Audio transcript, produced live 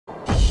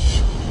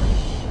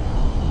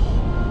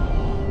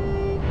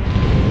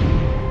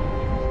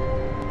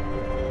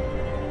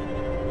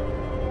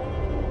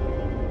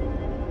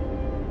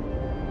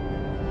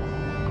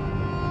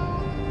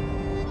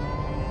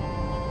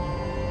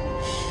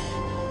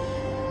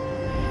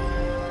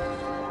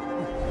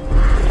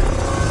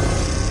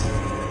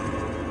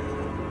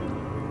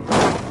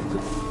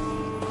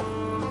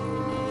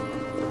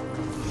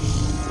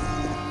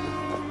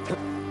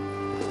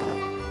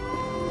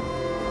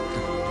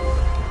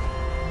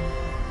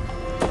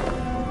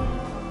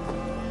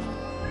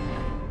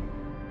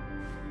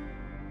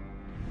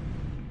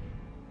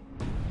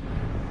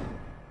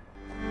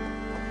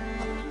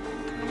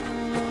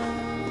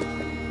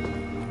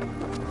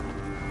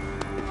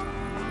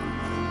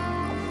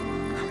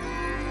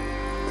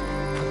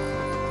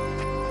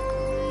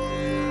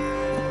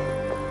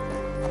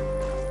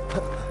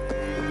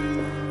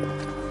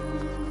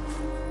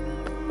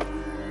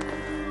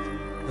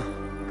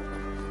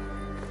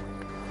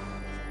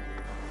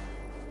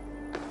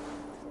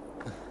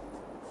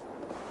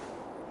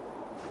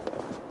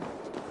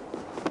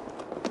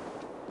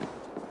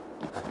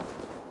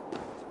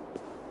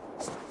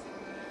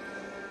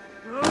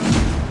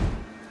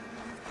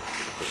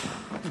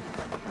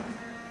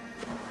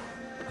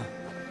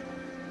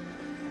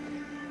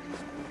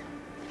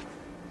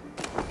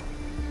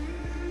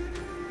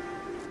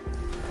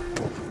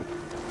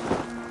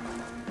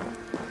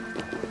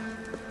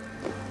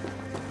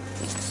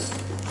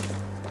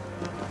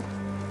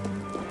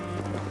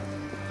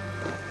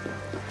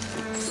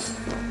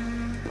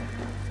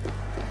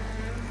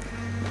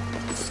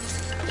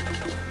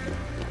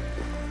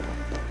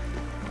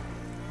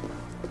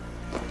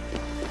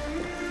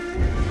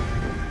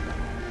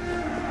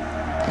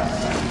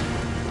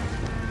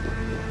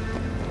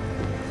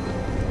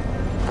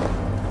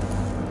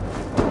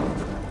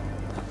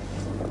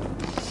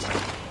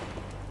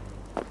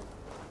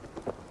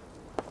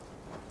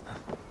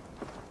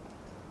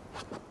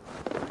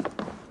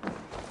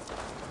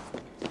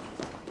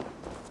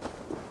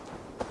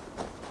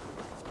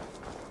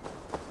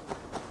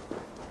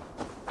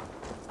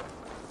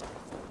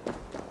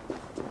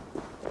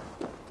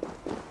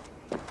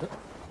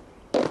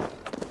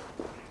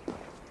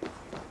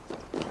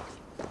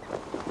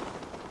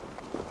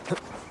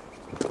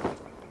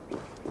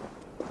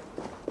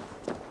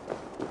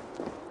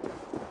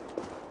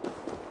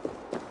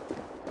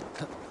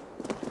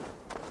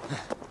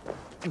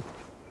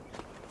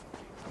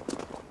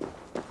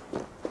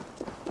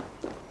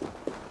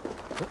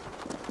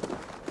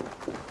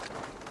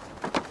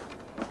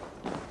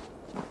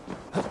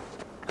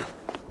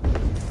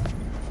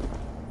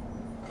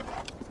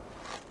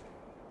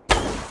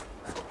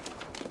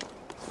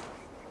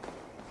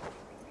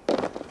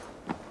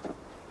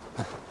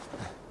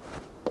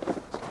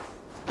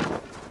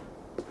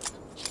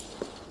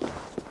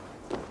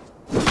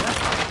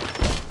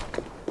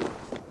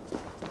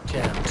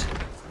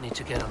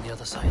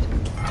other side.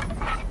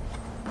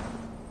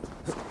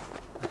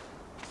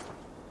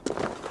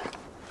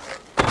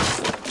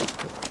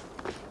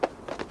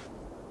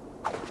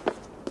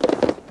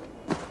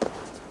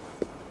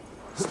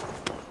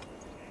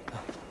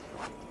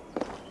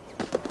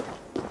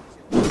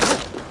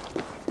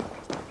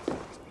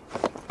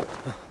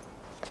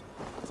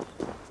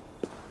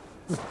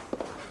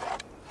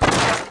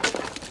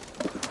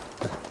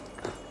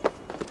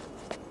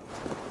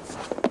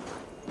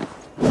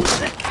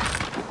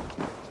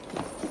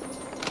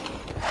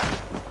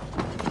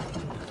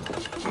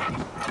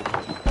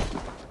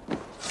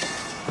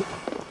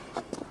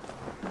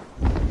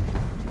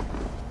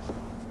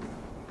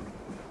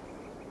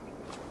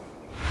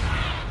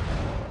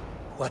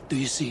 What do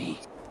you see?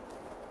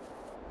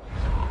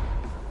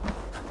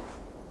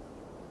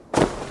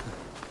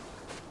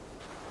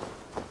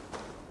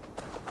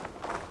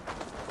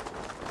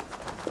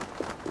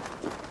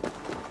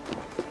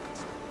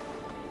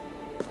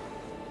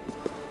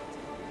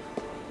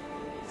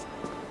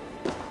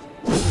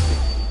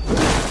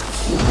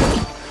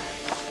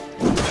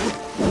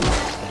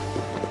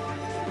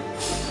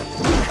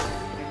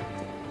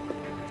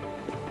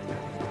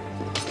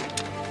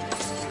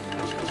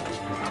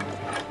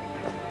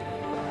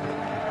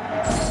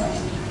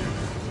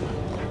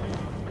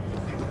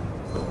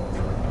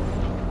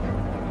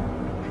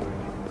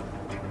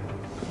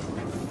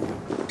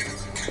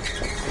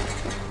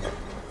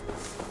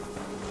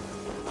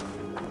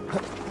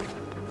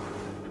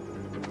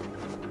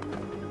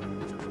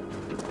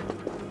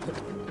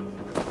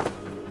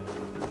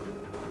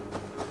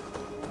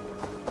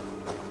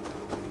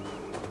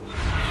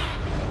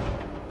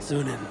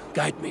 Sunan,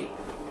 guide me.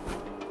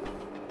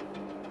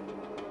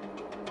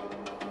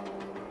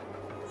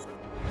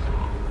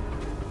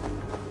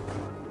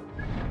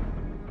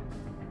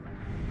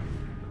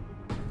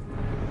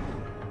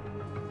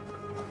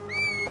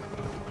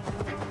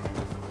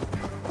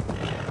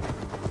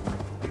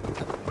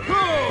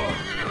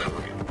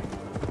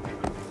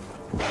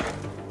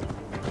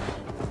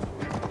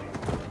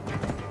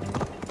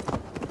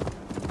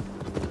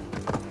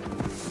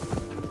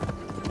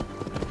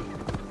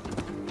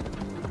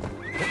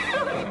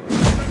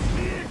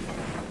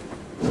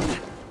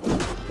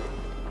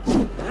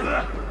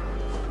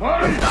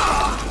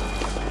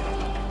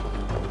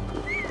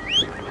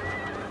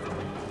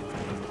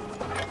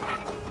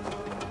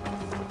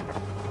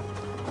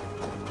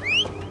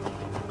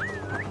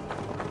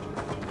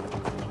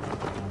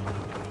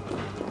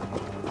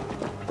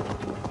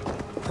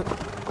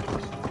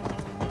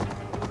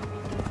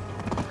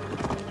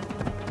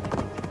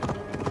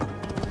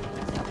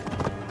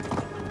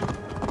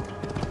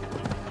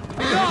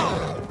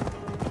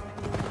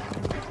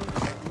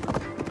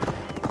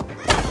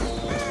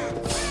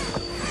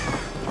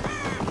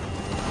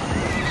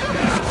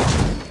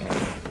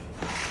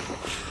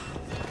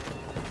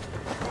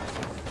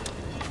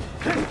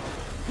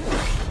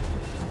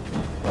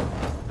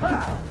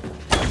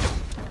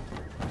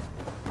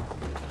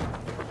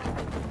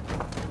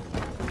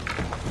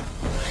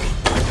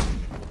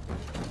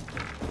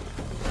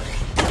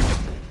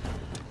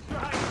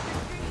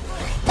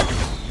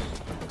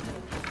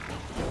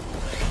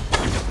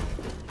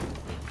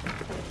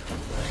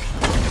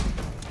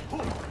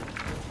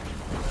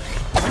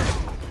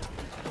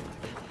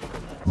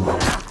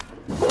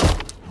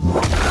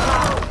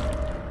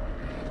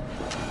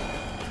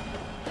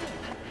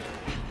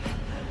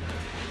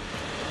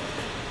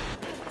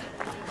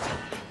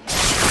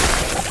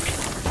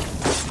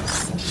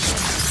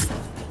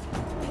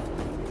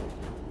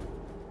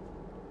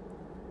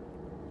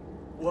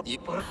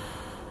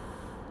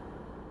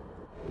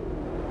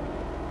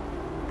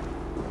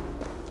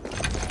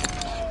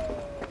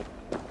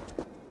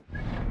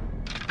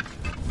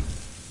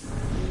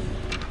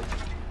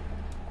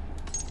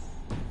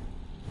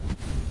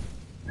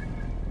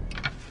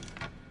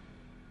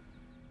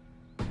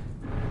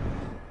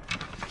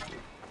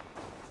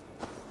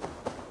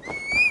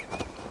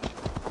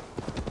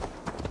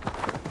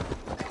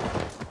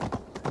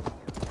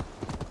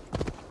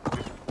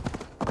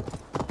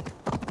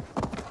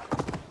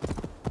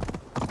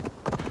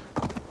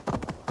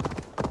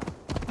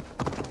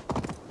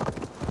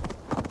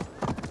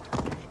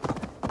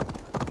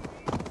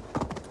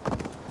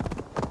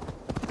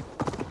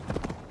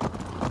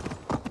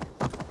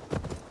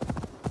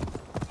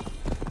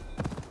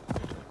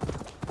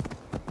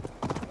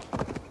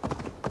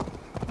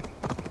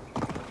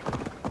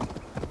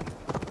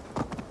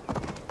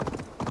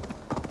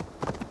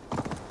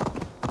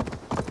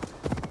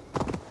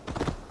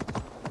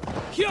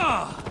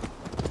 Yeah!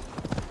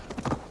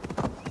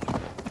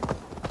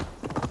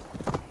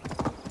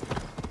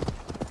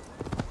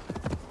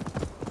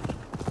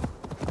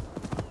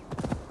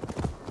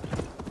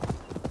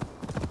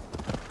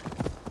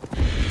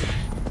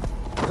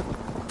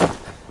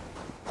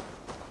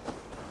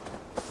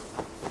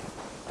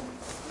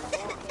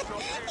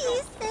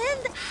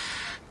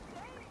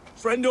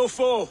 Friend or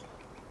foe?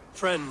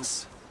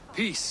 Friends.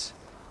 Peace.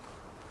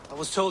 I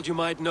was told you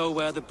might know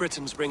where the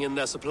Britons bring in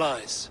their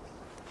supplies.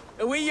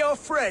 Are we your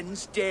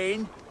friends,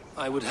 Dane?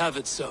 I would have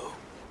it so.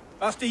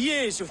 After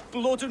years of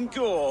blood and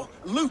gore,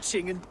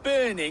 looting and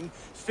burning,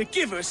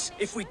 forgive us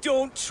if we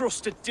don't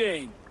trust a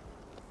Dane.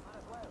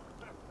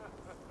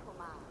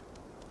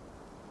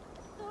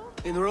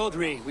 In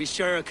Rodri, we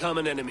share a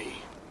common enemy.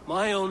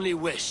 My only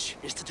wish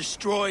is to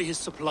destroy his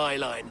supply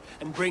line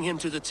and bring him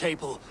to the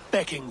table,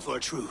 begging for a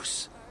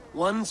truce.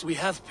 Once we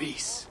have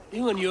peace,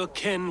 you and your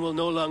kin will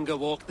no longer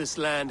walk this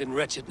land in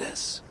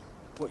wretchedness.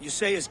 What you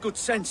say is good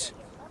sense.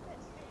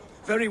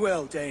 Very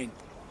well, Dane.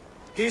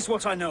 Here's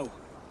what I know.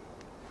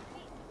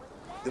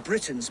 The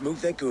Britons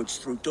move their goods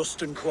through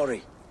dust and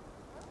quarry.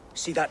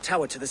 See that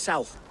tower to the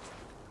south?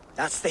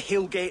 That's the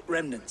Hillgate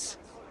remnants.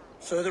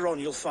 Further on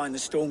you'll find the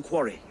stone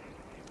quarry.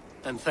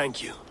 And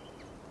thank you.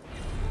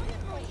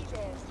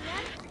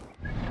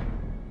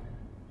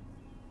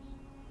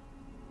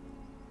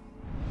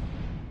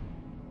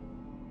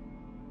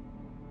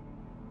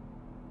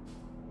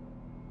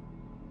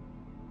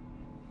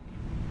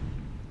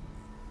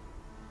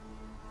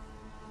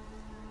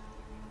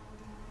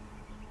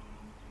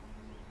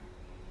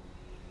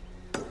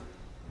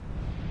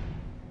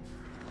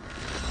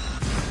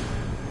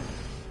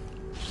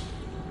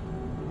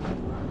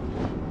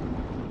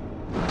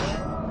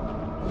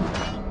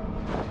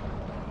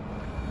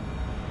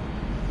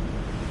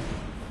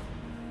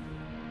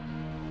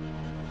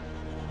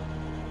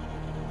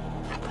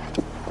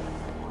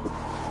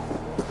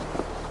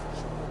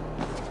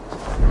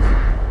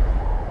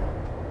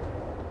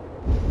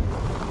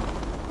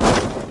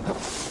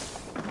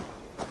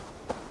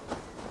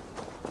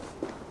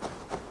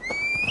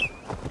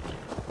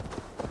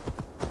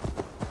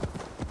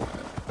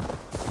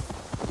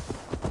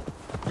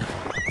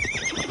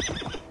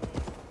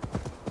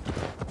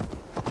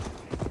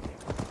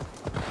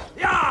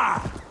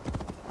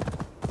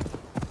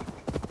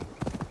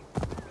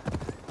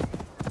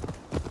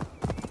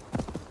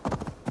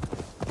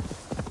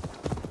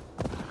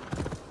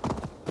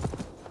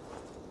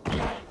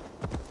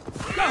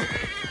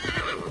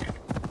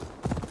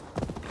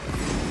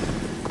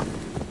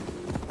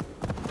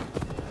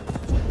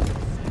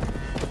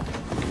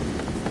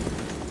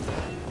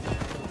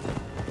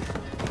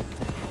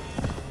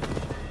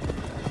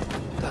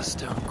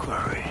 Stone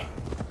quarry,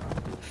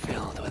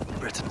 filled with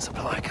Britain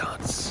supply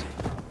carts.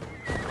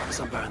 Once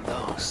I burn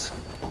those,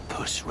 we'll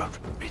push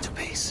Rodri to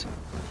peace.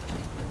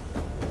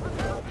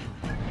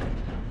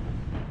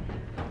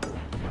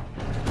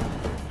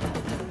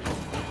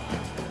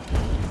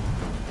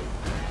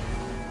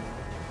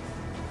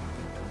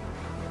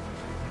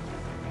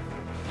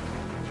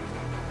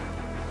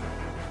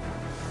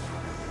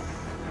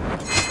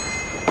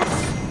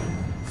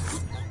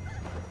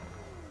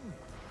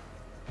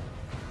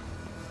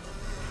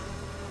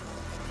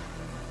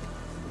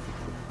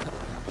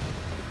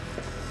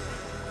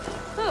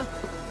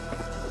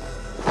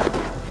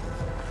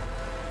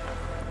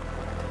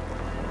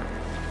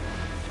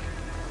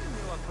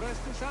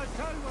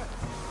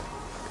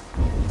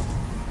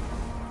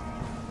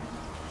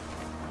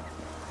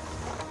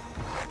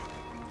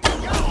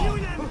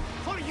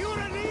 For your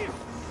relief!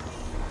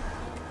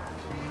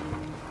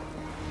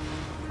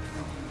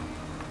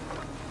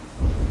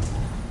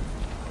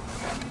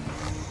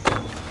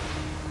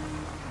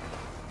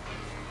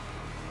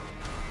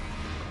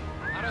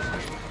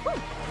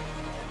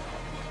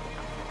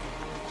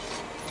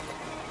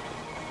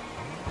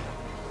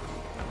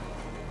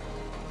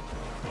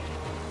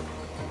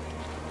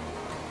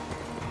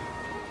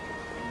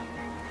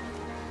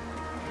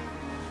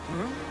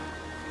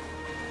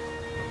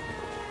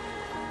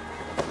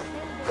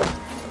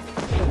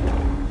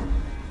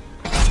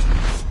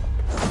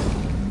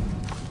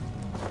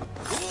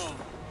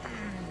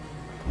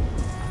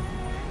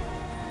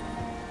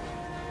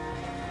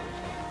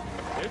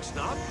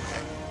 Snap?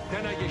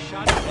 Den är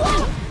geschad.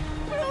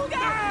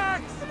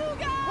 Max!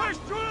 We're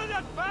shooting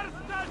at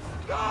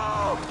first!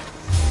 Go!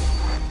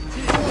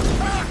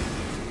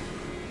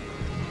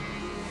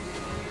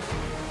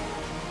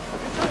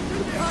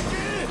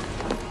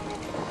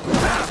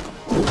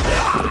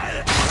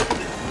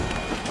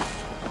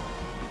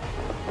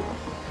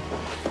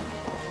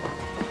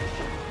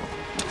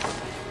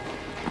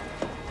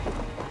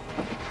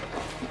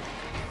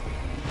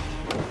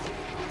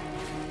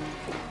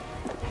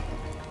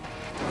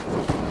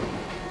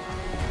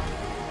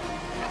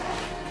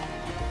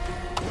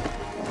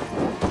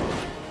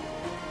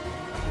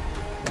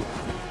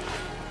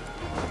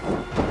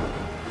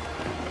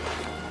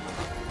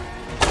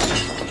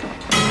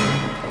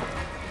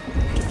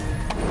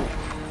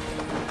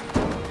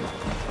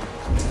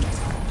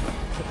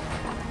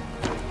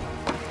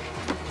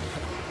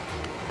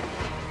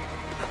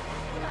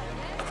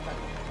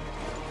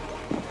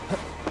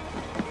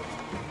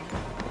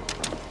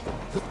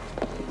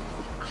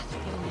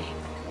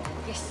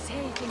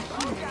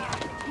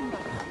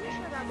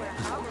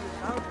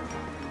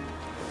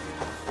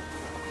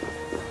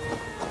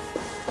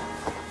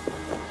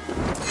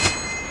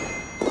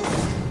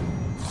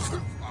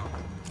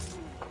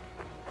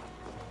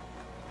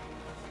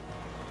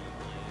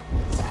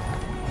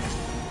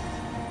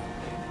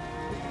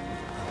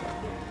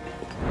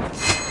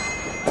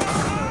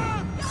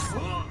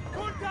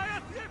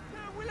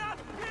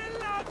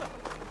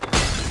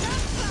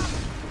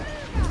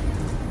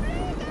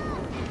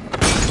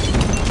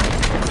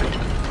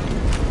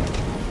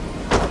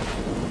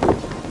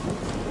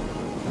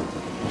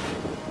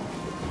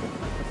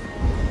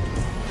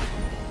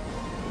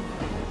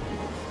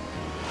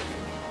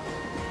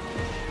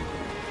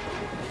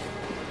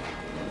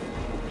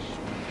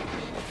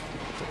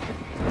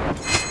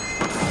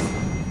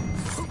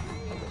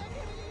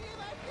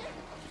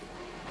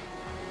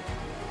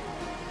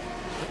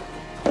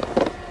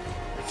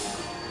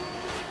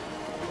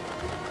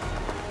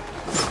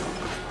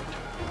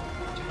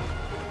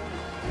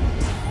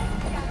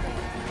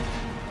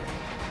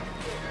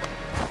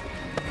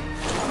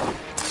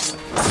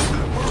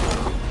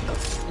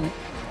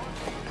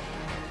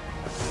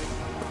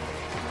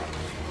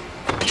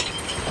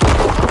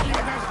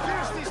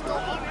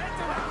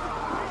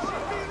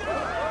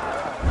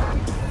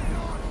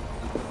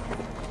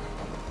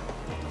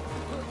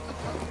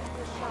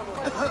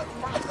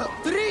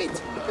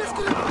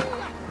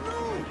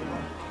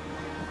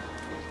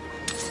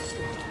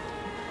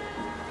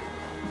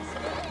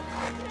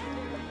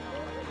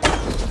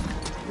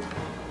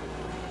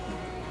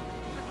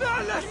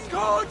 Alles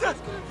gut!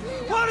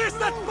 What is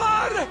that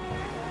bar?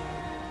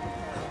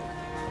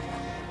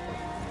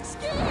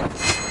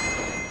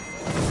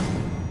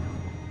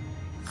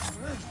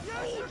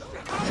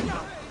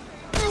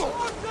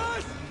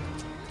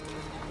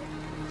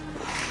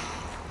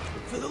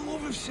 For the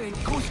love of St.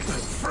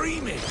 Cuthbert,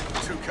 free me!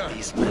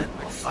 These men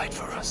will fight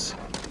for us.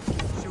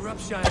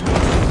 Shropshire.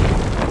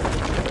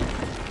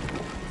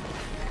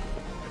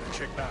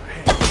 Check that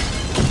head.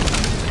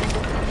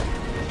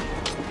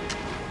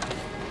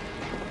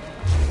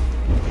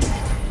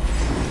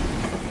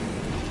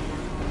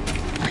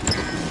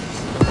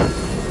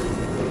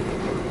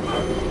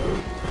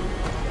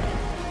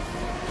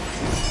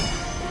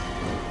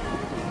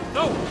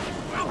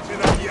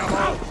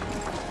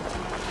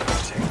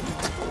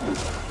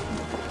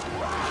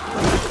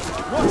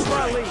 Watch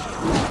my lead!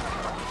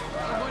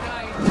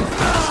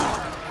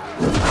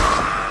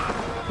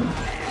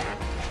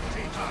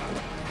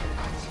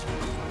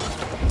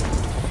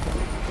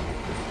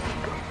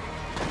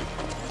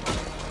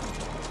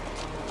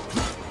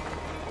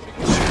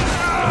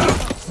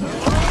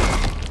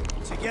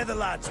 Together,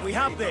 lads, we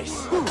have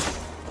this!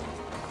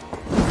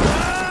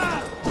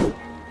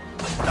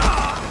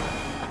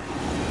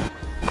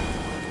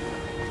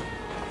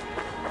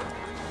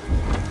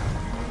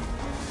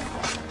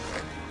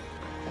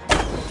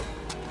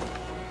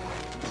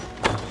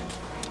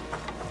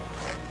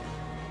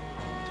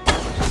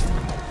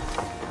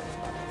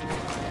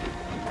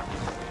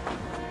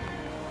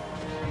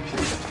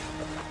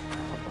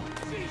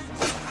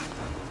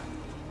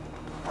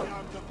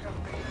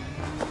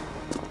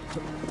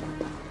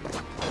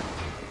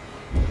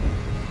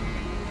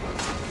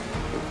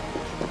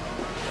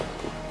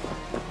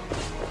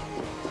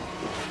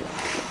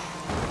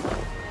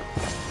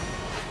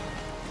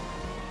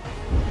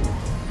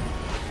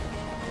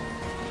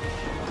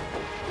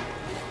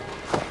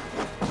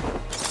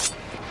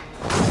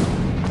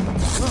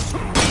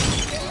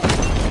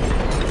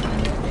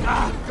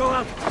 Go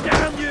out!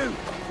 Damn you!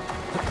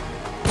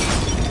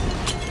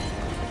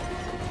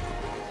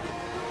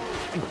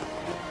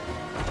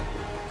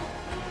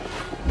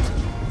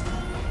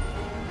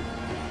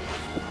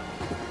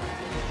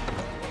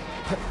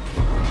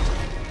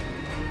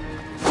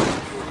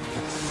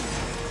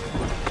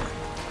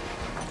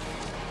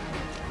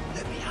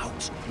 Let me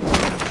out.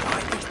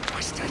 Why these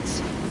bastards?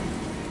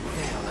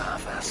 They'll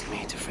half ask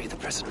me to free the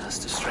prisoners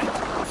to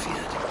strengthen our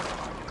field.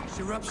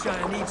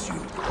 Shropshire needs you.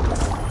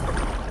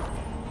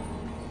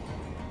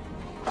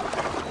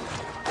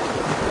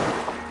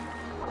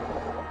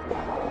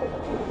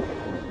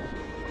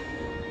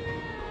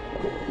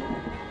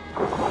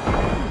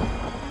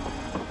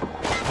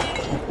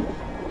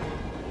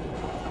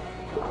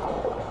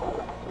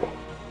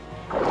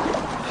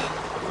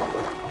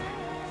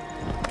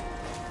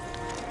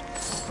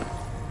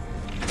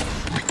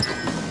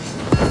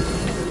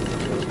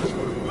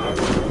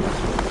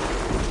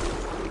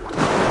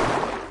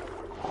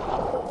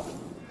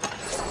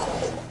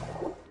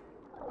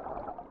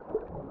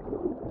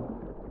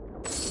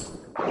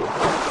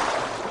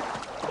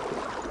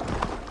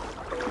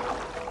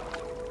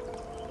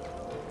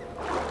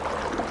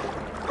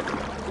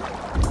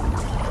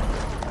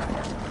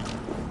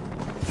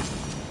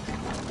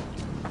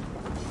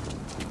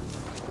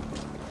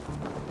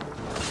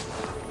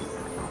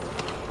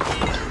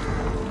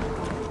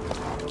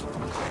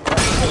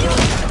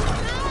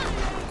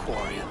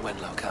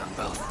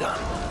 Both done.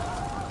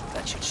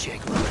 That should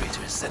shake Murray to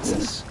his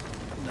senses.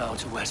 Now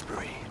to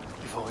Westbury,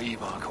 before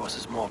Ivar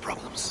causes more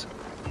problems.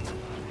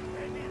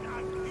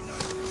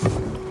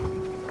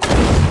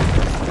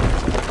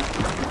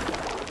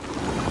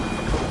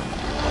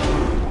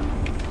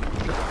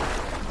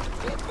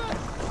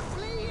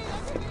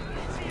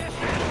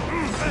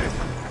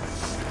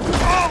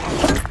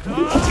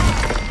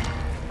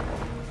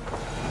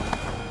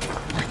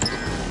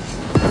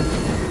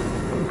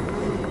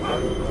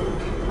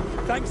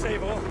 Thanks,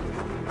 Eivor.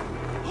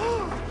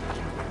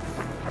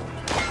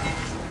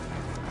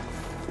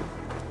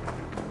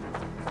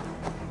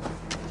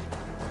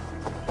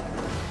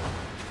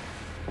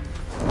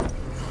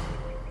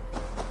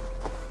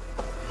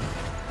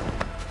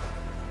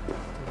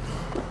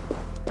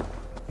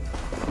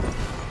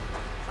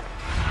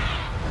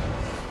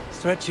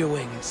 Stretch your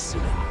wings,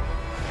 Simon.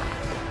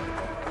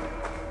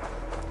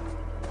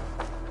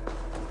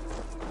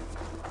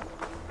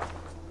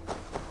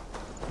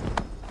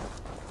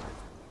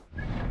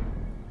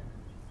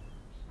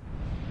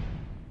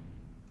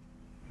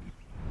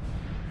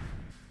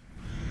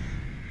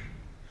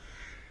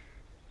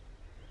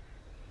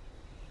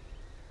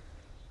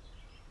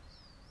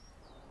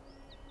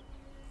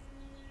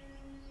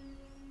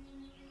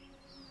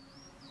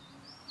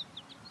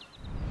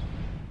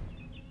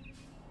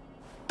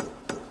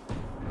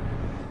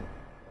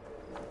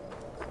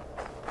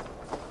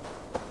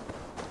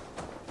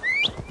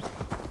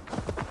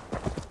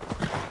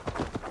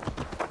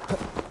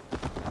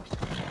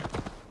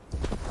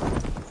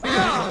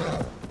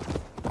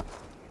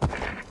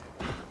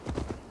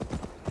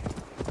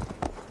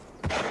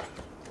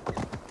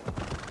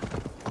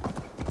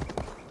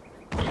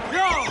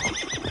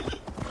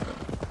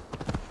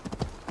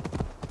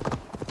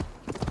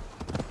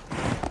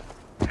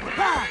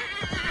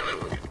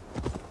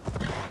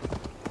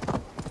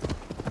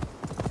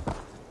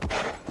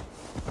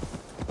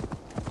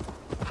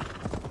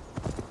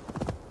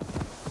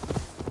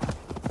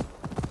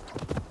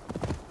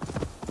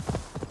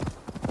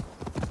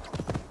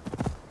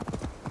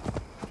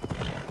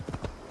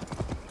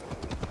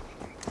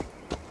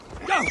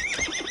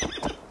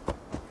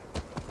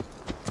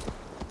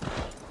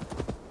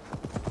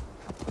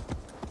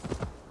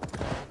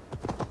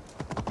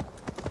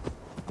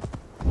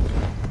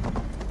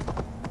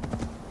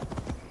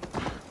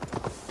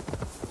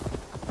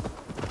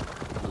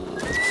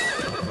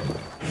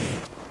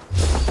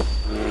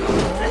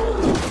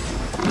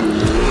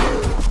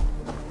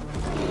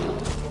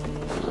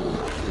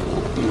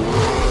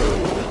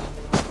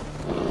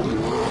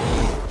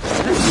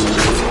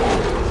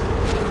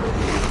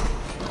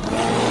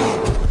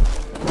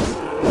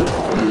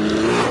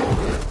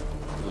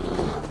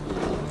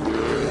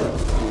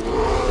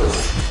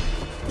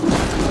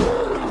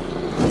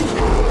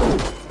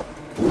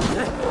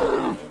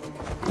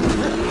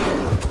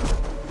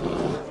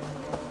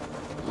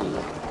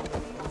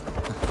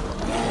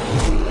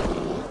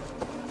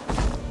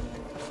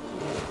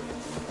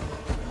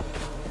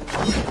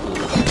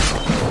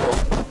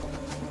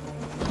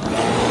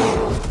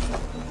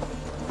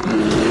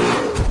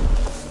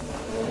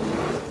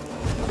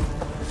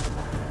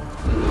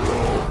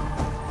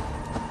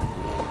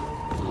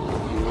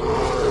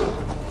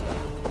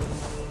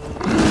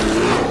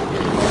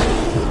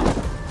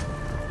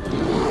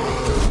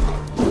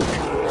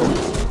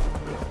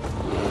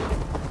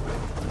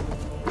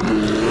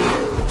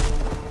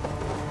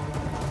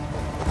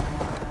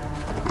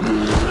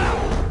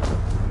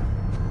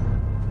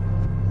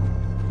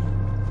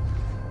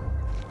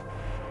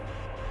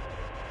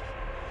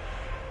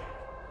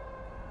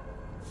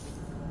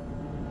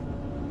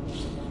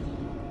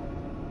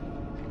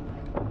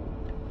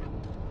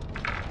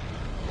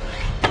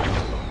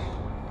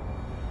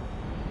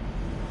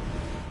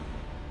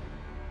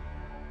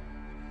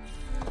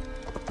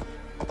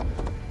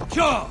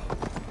 Sure!